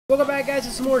Welcome back, guys,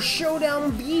 to some more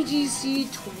Showdown VGC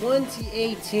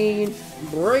 2018.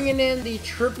 Bringing in the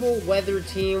triple weather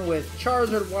team with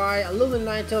Charizard Y, Alolan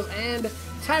Ninetales, and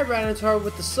Tyranitar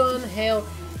with the sun, hail,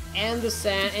 and the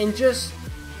sand. And just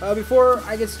before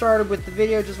I get started with the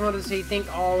video, just wanted to say thank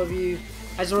all of you.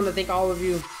 I just want to thank all of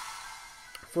you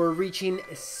for reaching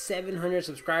 700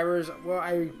 subscribers. Well,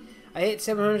 I hit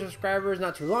 700 subscribers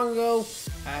not too long ago.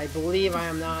 I believe I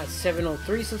am now at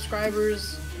 703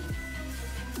 subscribers.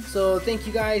 So thank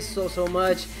you guys so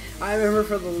much. I remember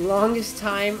for the longest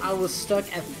time I was stuck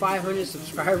at 500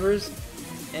 subscribers,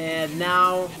 and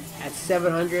now at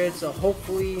 700. So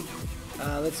hopefully,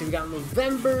 let's see, we got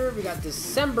November, we got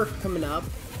December coming up.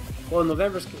 Well,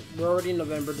 we're already in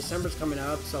November. December's coming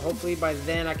up. So hopefully by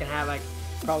then I can have like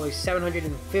probably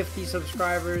 750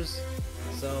 subscribers.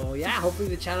 So yeah, hopefully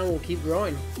the channel will keep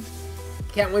growing.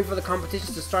 Can't wait for the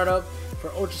competitions to start up for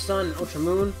Ultra Sun and Ultra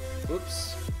Moon.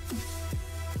 Oops.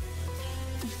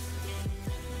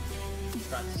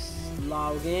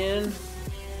 Log in.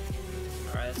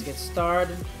 Alright, let's get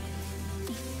started.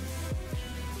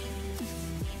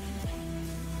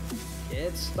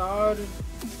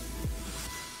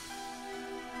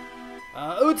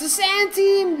 Oh, it's a Sand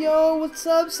Team! Yo, what's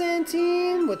up, Sand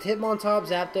Team? With Hitmontop,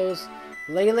 Zapdos,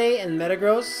 Lele, and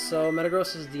Metagross. So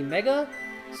Metagross is the Mega.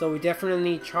 So we definitely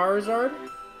need Charizard.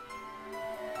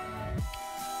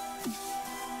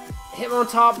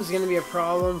 Hitmontop is going to be a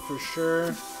problem for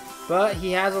sure. But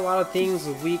he has a lot of things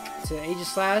weak to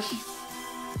Aegislash,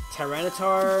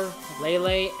 Tyranitar,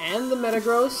 Lele, and the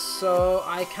Metagross. So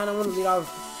I kind of want to lead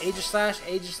off Aegislash.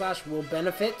 Aegislash will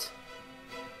benefit.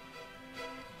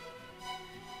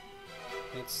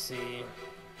 Let's see.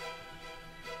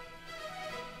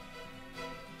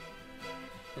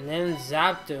 And then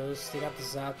Zapdos. They got the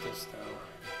Zapdos though.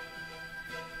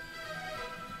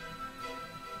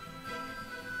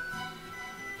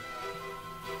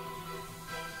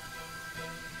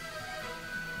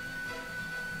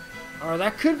 Or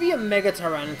that could be a Mega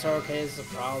Tyranitar. Okay, is the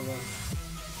problem.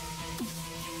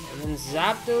 And then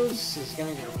Zapdos is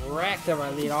gonna get wrecked if I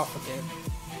lead off with it.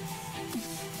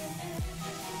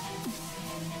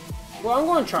 Well, I'm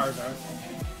going Charizard.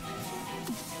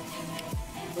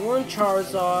 I'm going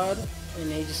Charizard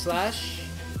and Aegislash.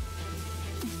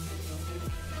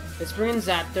 Let's bring in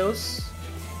Zapdos.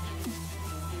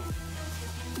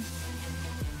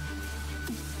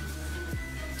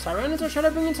 Tyranitar? Should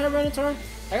I bring in Tyranitar?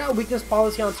 I got a weakness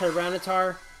policy on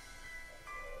Tyranitar.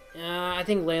 I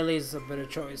think Lele is a better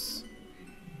choice.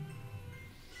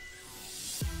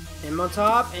 Him on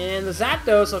top, and the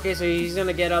Zapdos. Okay, so he's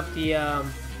gonna get up the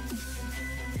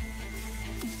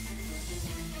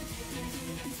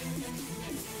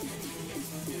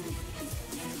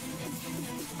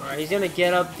Alright, he's gonna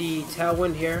get up the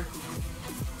Tailwind here.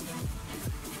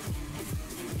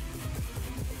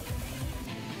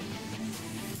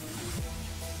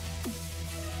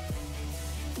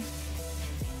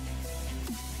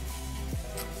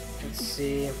 Let's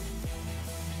see.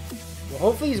 Well,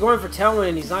 hopefully he's going for Tailwind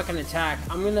and he's not going to attack.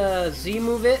 I'm going to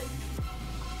Z-move it.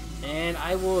 And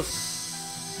I will...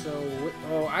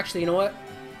 Oh, actually, you know what?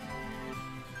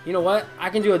 You know what? I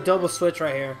can do a double switch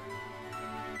right here.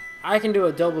 I kind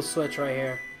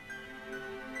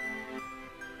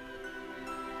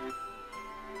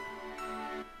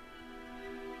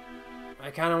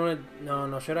of want to...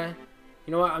 No, should I?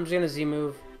 You know what? I'm just going to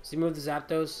Z-move. Z-move the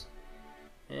Zapdos.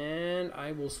 And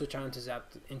I will switch on to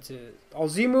I'll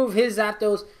Z-move his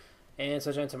Zapdos and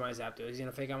switch on to my Zapdos. He's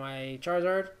gonna fake out my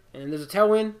Charizard, and then there's a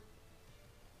Tailwind.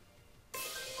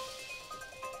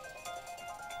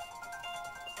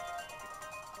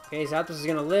 Okay, Zapdos is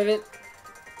gonna live it.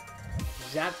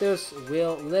 Zapdos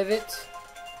will live it,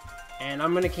 and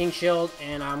I'm gonna King Shield,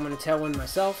 and I'm gonna Tailwind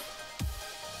myself.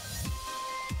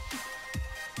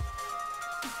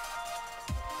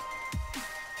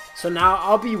 So now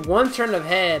I'll be one turn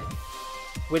ahead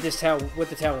with the Tailwind.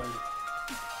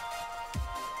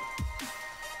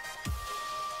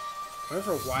 Going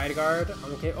for Wide Guard.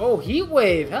 Okay. Oh, Heat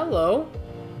Wave. Hello.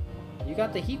 You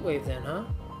got the Heat Wave then, huh?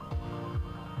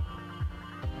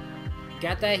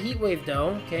 Got that Heat Wave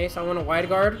though. Okay, so I want a Wide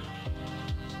Guard.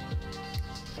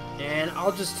 And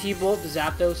I'll just T-Bolt the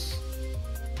Zapdos.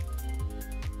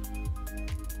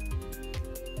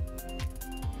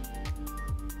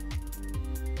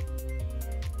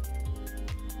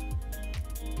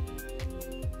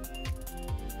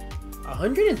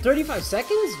 $135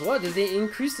 seconds? What? Did they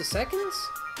increase the seconds?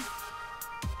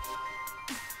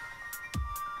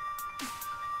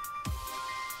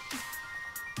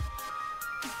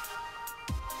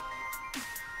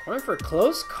 Going for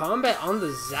close combat on the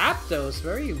Zapdos.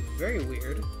 Very, very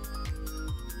weird.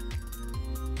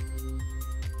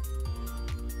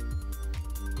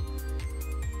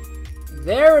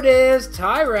 There it is,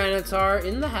 Tyranitar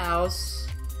in the house.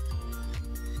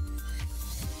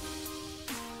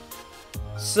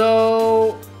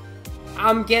 So,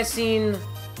 I'm guessing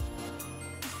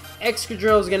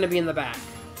Excadrill is going to be in the back.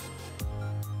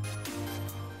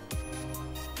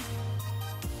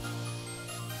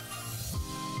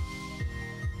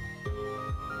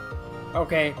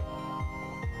 Okay.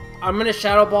 I'm going to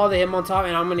Shadow Ball the Hitmontop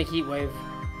and I'm going to Heat Wave.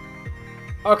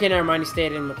 Okay, never mind. He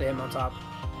stayed in with the Hitmontop.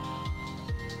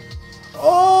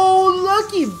 Oh,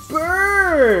 lucky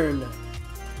burn!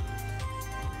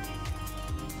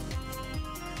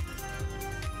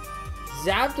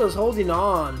 Zapdos holding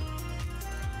on.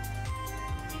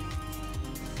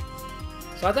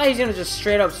 So I thought he's gonna just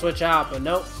straight up switch out, but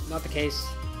nope, not the case.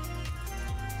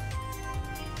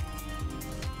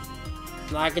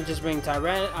 Now I can just bring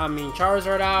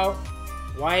Charizard out,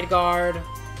 Wide Guard,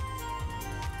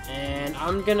 and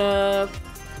I'm gonna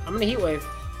Heat Wave.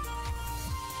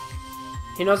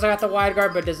 He knows I got the Wide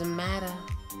Guard, but it doesn't matter.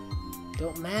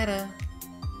 Don't matter.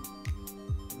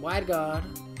 Wide Guard.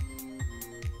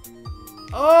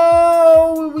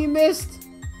 Oh, we missed.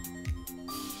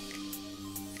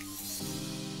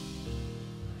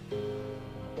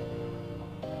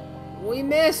 We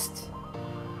missed.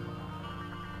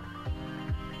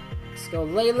 Let's go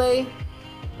Lele.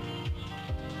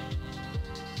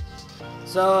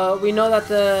 So we know that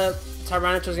the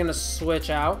Tyranitar is gonna switch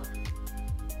out.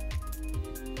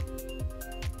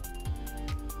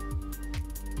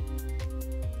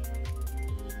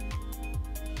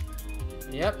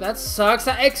 Yep, that sucks.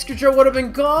 That Excadrill would have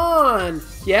been gone.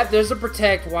 Yep, there's a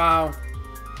Protect. Wow.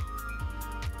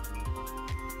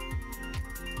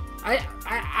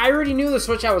 I already knew the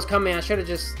switch out was coming. I shouldn't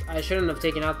have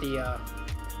taken out the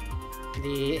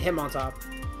Hitmontop.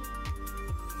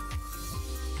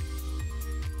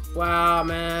 Wow,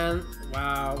 man.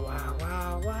 Wow,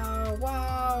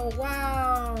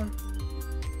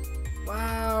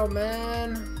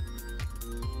 man.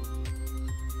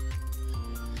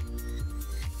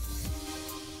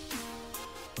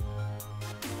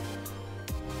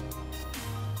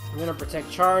 I'm gonna protect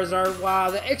Charizard.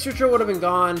 Wow, the Excadrill would have been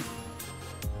gone.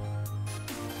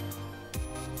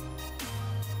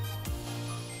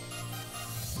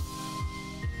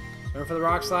 Going for the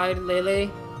Rock Slide,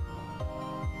 Lele.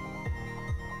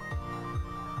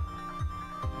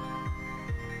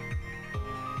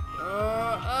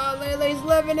 Lele's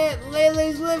living it.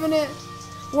 Lele's living it.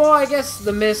 Well, I guess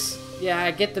the miss. Yeah,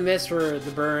 I get the miss for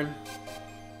the burn.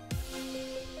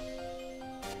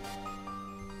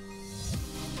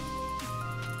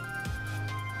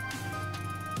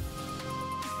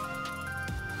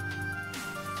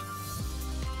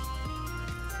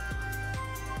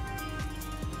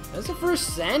 That's the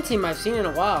first sand team I've seen in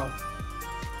a while.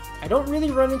 I don't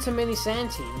really run into many sand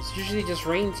teams. It's usually just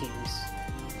rain teams.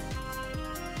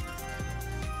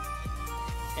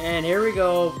 And here we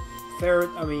go.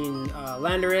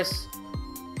 Landorus.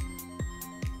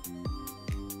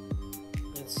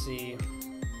 Let's see.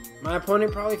 My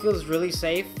opponent probably feels really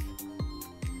safe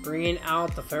bringing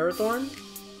out the Ferrothorn.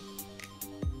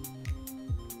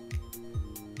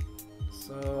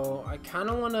 So I kind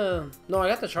of want to... No, I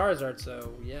got the Charizard,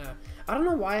 so yeah. I don't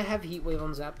know why I have Heat Wave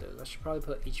on Zapdos. I should probably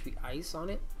put HP Ice on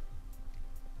it.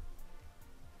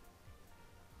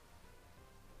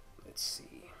 Let's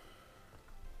see.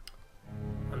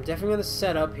 I'm definitely going to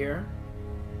set up here.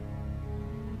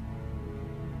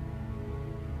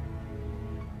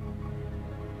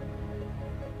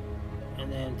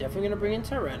 And then definitely going to bring in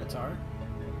Tyranitar.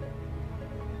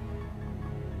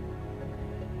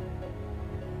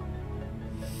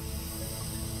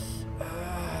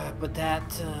 But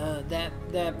that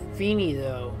Feeny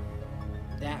though.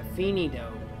 That Feeny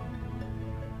though.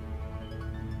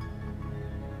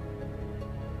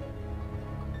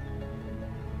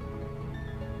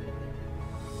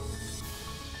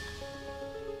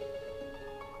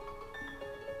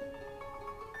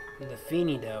 The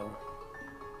Feeny though.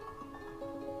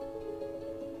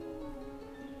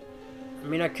 I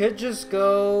mean, I could just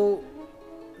go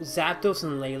Zapdos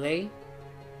and Lele.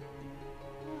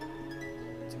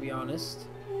 To be honest.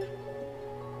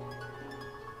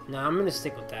 Nah, I'm gonna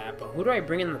stick with that. But who do I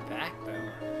bring in the back though?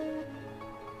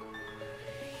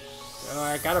 Oh,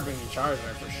 I gotta bring in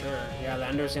Charizard for sure. Yeah,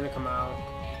 Landorus gonna come out.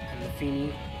 And the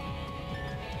Feeny.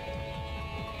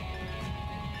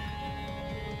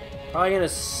 Probably gonna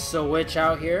switch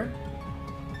out here.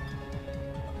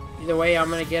 Either way, I'm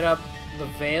gonna get up the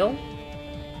Veil.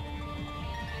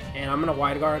 And I'm gonna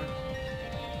Wide Guard.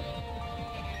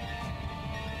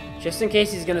 Just in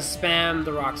case he's gonna spam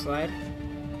the Rock Slide.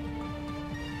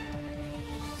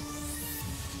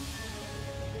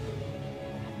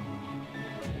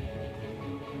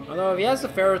 Although if he has the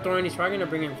Ferrothorn, he's probably gonna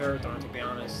bring in Ferrothorn, to be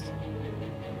honest.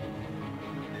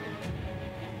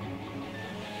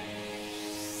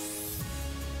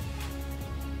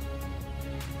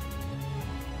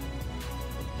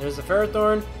 There's the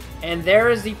Ferrothorn, and there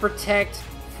is the Protect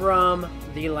from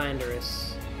the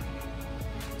Landorus.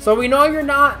 So we know you're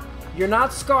not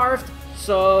Scarfed.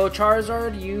 So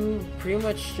Charizard, you pretty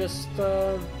much just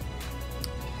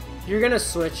you're gonna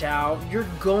switch out. You're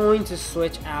going to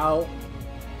switch out.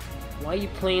 Why are you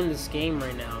playing this game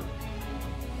right now?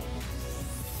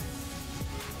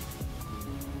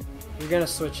 You're gonna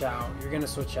switch out. You're gonna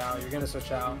switch out. You're gonna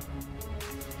switch out.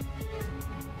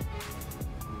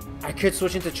 I could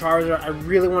switch into Charizard. I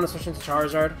really want to switch into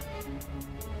Charizard.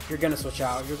 You're gonna switch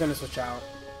out. You're gonna switch out.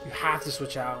 You have to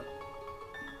switch out.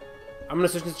 I'm gonna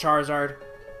switch into Charizard,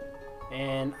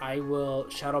 and I will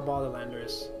Shadow Ball the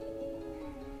Landorus.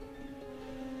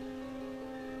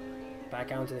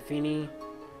 Back out into the Feeny.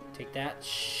 Take that.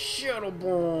 Shadow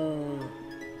Ball.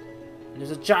 And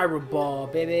there's a Gyro Ball,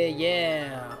 baby.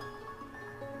 Yeah.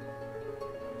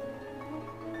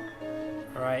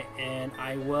 Alright, and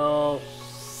I will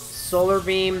Solar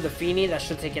Beam the Feeny. That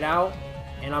should take it out.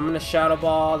 And I'm going to Shadow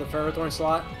Ball the Ferrothorn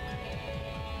slot.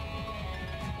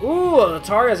 Ooh, the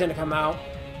Targa's going to come out.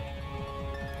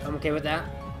 I'm okay with that.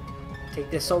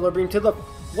 Take this Solar Beam to the...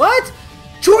 What?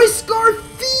 Choice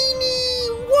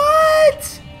Scarfini!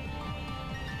 What?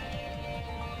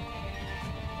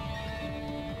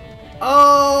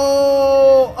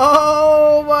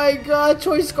 Oh my god,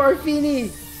 Choice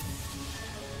Scarfini!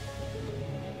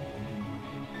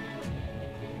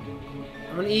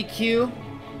 I'm gonna EQ.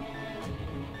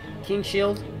 King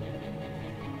Shield.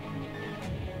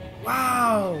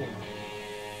 Wow!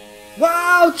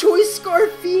 Wow, Choice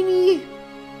Scarfini!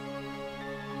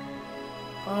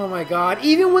 Oh my god,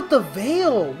 even with the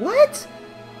Veil, what?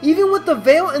 Even with the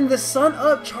Veil and the Sun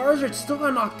up, Charizard still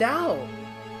got knocked out.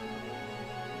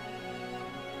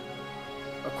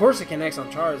 Of course it connects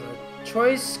on Charizard.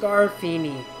 Choice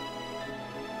Scarfini.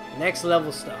 Next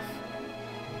level stuff.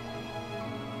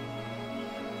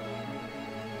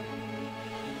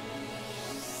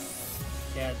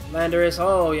 Yeah, Landorus.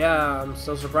 Oh yeah, I'm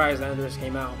so surprised Landorus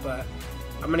came out, but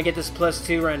I'm gonna get this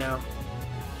 +2 right now.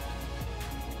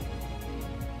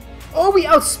 Oh, we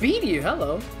outspeed you.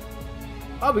 Hello.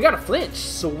 Oh, we got a flinch.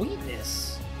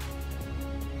 Sweetness.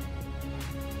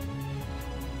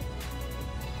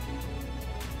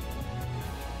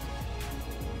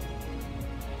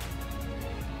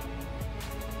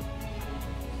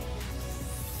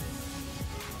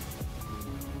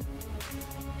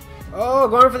 Oh,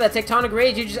 going for that Tectonic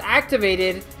Rage. You just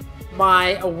activated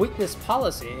my weakness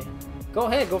policy. Go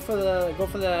ahead. Go for that.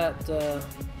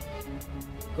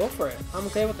 Go for it. I'm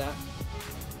okay with that.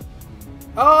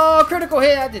 Oh, critical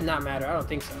hit. That did not matter. I don't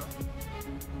think so.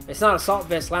 It's not Assault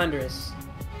Vest Landorus.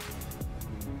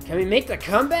 Can we make the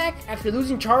comeback after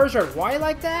losing Charizard Y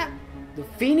like that? The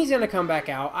Feeny's going to come back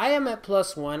out. I am at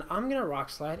 +1. I'm going to Rock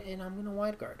Slide, and I'm going to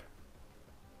Wide Guard.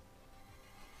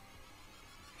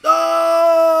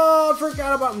 Oh, I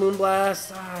forgot about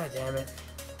Moonblast. Ah, damn it.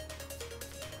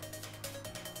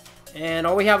 And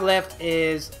all we have left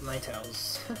is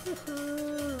Ninetales.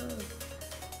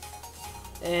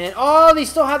 And oh, they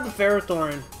still have the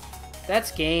Ferrothorn.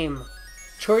 That's game.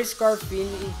 Choice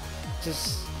Scarfini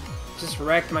just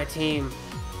wrecked my team.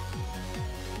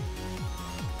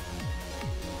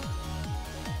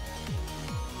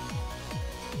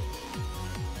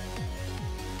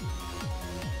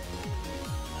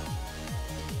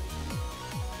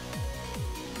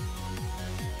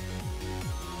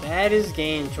 That is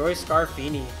game. Choice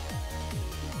Scarfini.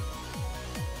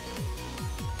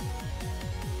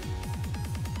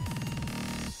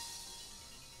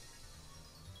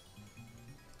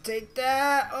 Take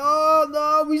that. Oh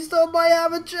no, we still might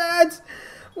have a chance.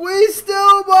 We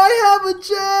still might have a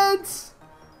chance.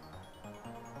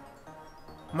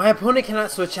 My opponent cannot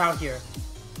switch out here.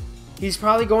 He's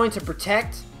probably going to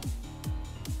Protect.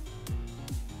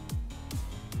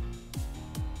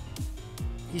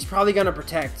 He's probably gonna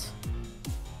Protect.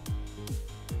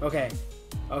 Okay.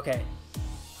 Okay.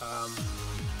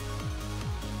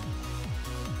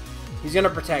 He's gonna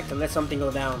Protect and let something go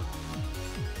down.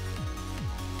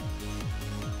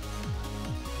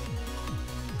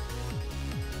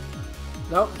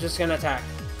 Nope, just gonna attack.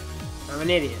 I'm an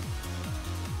idiot.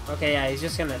 Okay, yeah, he's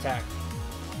just gonna attack.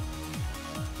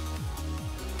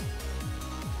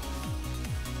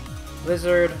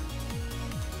 Blizzard.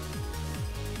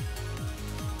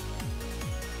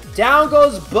 Down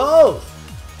goes both!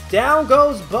 Down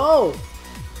goes both!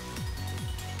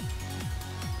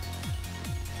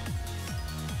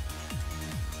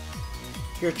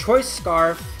 Your Choice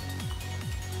Scarf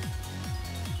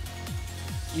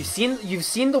You've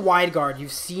seen the wide guard.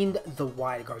 You've seen the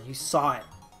wide guard. You saw it.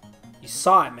 You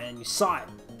saw it, man. You saw it.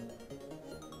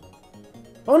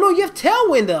 Oh no, you have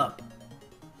Tailwind up.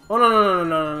 Oh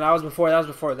no. That was before. That's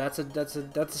a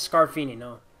Scarfini.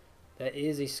 No, that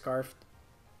is a Scarf.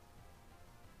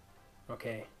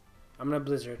 Okay, I'm gonna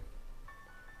Blizzard.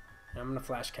 I'm gonna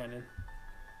Flash Cannon.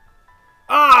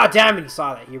 Ah, damn it! He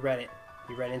saw that. He read it.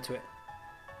 He read into it.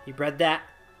 He read that.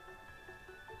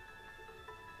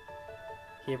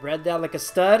 He read that like a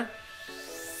stud.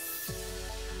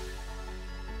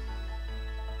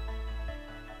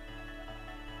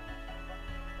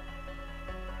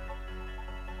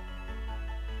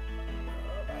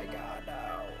 Oh my god,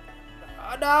 no.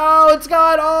 Oh, no, it's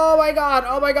gone. Oh my god.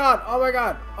 Oh my god. Oh my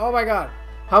god. Oh my god.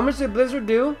 How much did Blizzard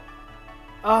do?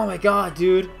 Oh my god,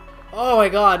 dude. Oh my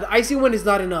god. Icy Wind is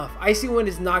not enough. Icy Wind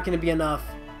is not going to be enough.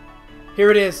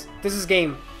 Here it is. This is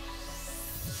game.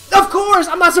 Of course!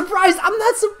 I'm not surprised! I'm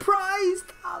not surprised!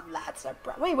 I'm not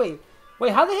surprised. Wait.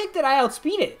 How the heck did I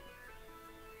outspeed it?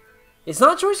 It's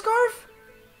not Choice Scarf?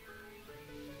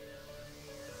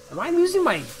 Am I losing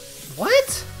my...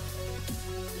 What?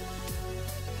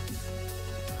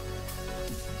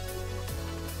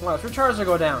 Watch, your Charizard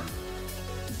go down.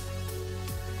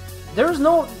 There's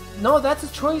no... No, that's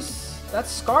a Choice...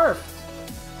 That's Scarf.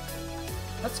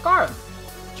 That's Scarf.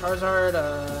 Charizard,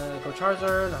 go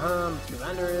Charizard, let's do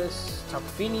Landorus, Tapu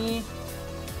Fini,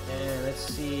 and let's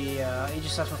see,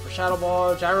 Aegis Assessment for Shadow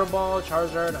Ball, Gyro Ball,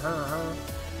 Charizard,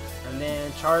 and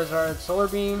then Charizard, Solar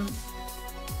Beam.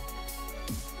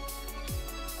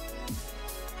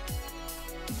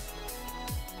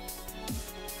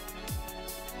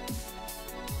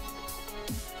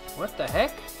 What the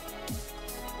heck?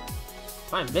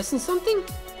 Am I missing something?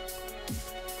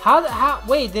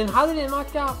 Wait, then how did it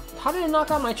knock out? How did it knock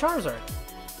out my Charizard?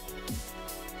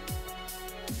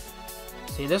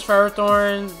 See, this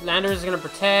Ferrothorn, Landorus is gonna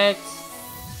protect.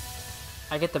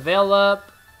 I get the Veil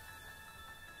up.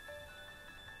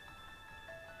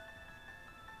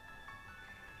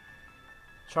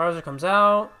 Charizard comes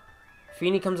out.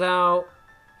 Fini comes out.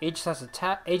 Aegis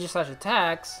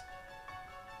attacks.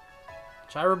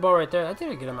 Gyro Ball right there. That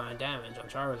did a good amount of damage on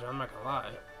Charizard, I'm not gonna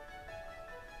lie.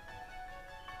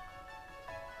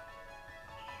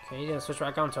 Okay, he's gonna switch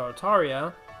back on to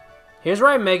Altaria. Here's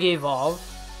where I Mega Evolve.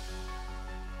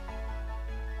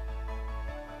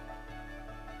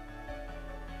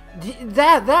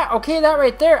 That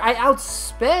right there, I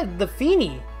outsped the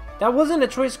Fini. That wasn't a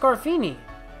Choice Scarf Fini.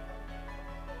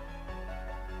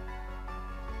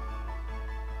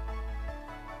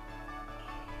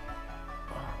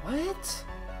 What?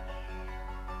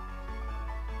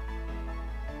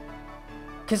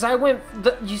 Because I went...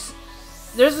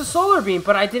 There's a Solar Beam,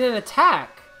 but I didn't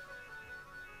attack.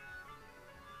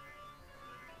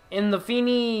 And the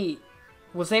Fini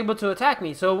was able to attack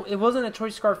me, so it wasn't a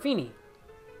Choice Scarf Fini.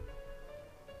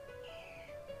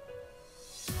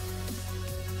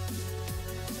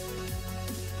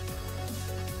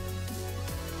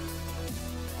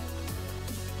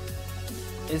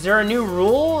 Is there a new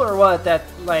rule or what that,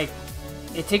 like,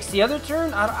 it takes the other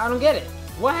turn? I don't get it.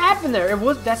 What happened there?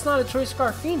 That's not a Choice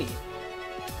Scarf Fini.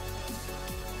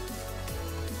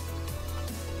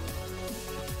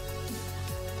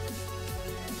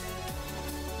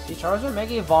 See, Charizard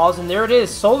Mega Evolves, and there it is,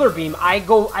 Solar Beam. I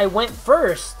went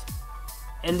first,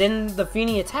 and then the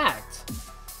Fini attacked.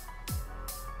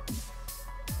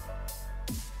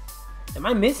 Am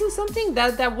I missing something?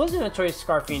 That wasn't a Choice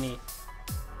Scarf Fini.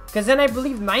 Because then I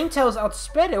believe Ninetales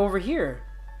outsped it over here.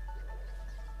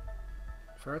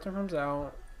 Ferrothorn comes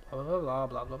out. Blah blah blah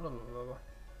blah blah blah blah blah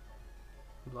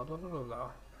blah blah blah blah blah.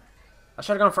 I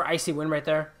should have gone for Icy Wind right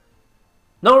there.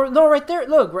 No, right there.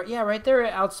 Look, right there.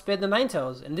 It outsped the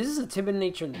Ninetales, and this is a Timid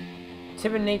Nature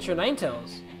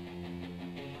Ninetales.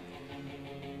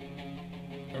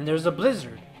 And there's a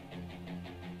Blizzard.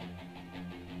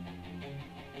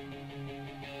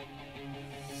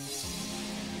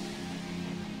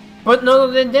 But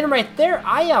no, then right there,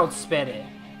 I outsped it.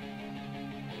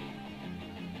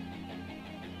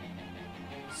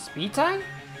 Speed Tag?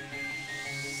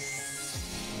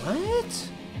 What?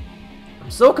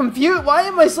 I'm so confused. Why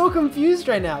am I so confused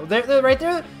right now? Right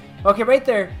there. Okay, right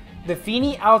there. The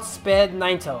Fini outsped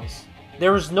Ninetales.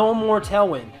 There was no more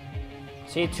Tailwind.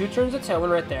 See, 2 turns of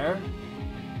Tailwind right there.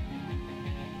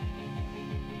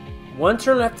 1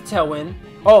 turn left of Tailwind.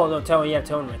 Oh, no, Tailwind. Yeah,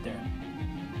 Tailwind right there.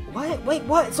 What? Wait,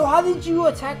 what? So how did you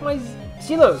attack my...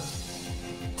 See, look.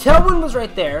 Tailwind was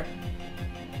right there.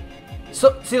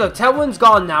 So, see, look. Tailwind's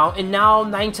gone now. And now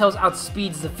Ninetales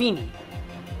outspeeds the Fini.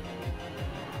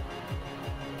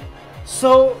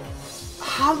 So,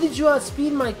 how did you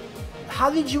outspeed my... How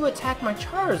did you attack my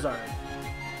Charizard?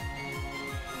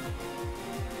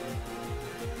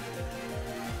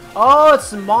 Oh,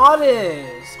 it's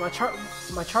modest. My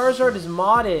Charizard is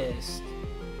modest.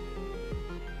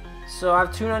 So I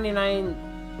have 299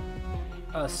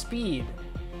 speed.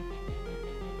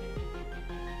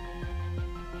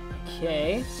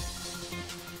 Okay.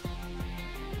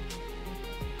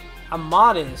 I'm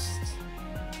modest.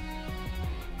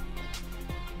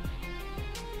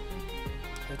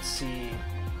 Let's see.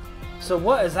 So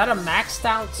what, is that a maxed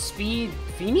out speed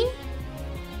Feeny?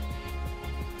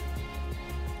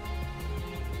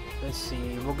 Let's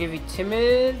see. We'll give you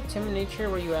timid nature.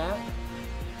 Where you at?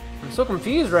 I'm so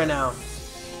confused right now.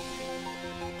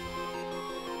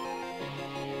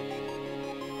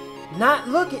 Not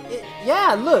look.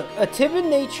 Yeah, look. A timid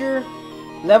nature,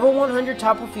 level 100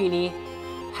 Tapu Fini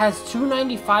has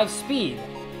 295 speed.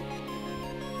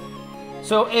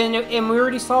 So and we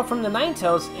already saw from the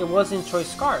Ninetales it wasn't Choice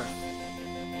Scarf.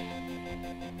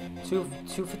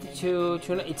 252.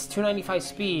 It's 295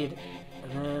 speed.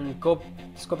 And then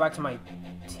let's go back to my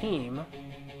team.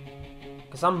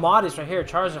 Because I'm modest right here,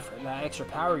 Charizard for that extra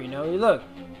power, you know. Look,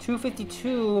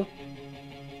 252.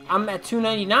 I'm at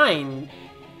 299.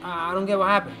 I don't get what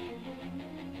happened.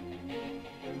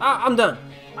 I'm done.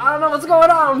 I don't know what's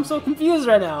going on. I'm so confused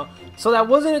right now. So that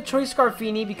wasn't a Choice Scarf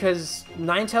Feeny because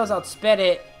Ninetales outsped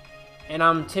it. And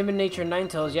I'm Timid Nature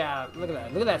Ninetales. Yeah, look at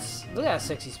that. Look at that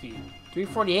sexy speed.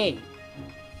 348.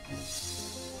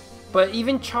 But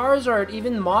even Charizard,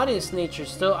 even modest nature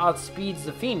still outspeeds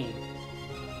the Feeny.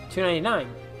 299.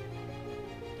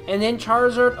 And then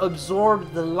Charizard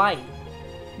absorbed the light.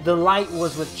 The light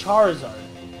was with Charizard.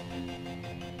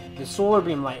 The Solar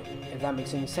Beam light, if that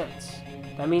makes any sense.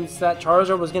 That means that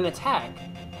Charizard was going to attack.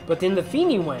 But then the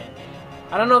Feeny went.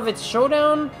 I don't know if it's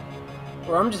Showdown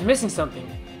or I'm just missing something.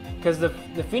 Because the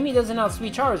Feeny doesn't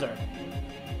outspeed Charizard.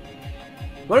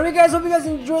 Whatever, guys, hope you guys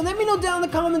enjoyed. Let me know down in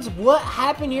the comments what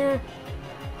happened here.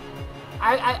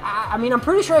 I mean, I'm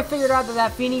pretty sure I figured out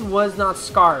that Feeny was not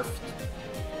scarfed.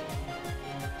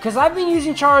 Because I've been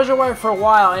using Charizard Wire for a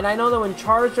while, and I know that when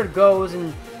Charizard goes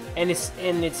and it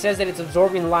says that it's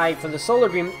absorbing light for the Solar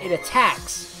Beam, it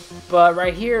attacks. But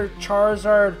right here,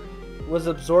 Charizard was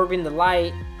absorbing the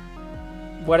light,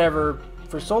 whatever,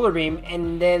 for Solar Beam,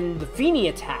 and then the Feeny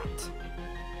attacked.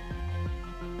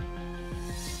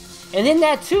 And in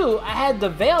that too, I had the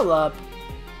Veil up,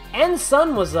 and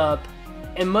Sun was up,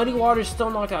 and Muddy Waters still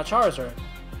knocked out Charizard.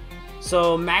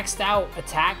 So maxed out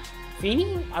attack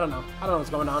Feeny? I don't know what's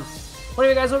going on. Well,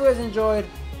 anyway, guys, hope you guys enjoyed,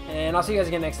 and I'll see you guys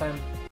again next time.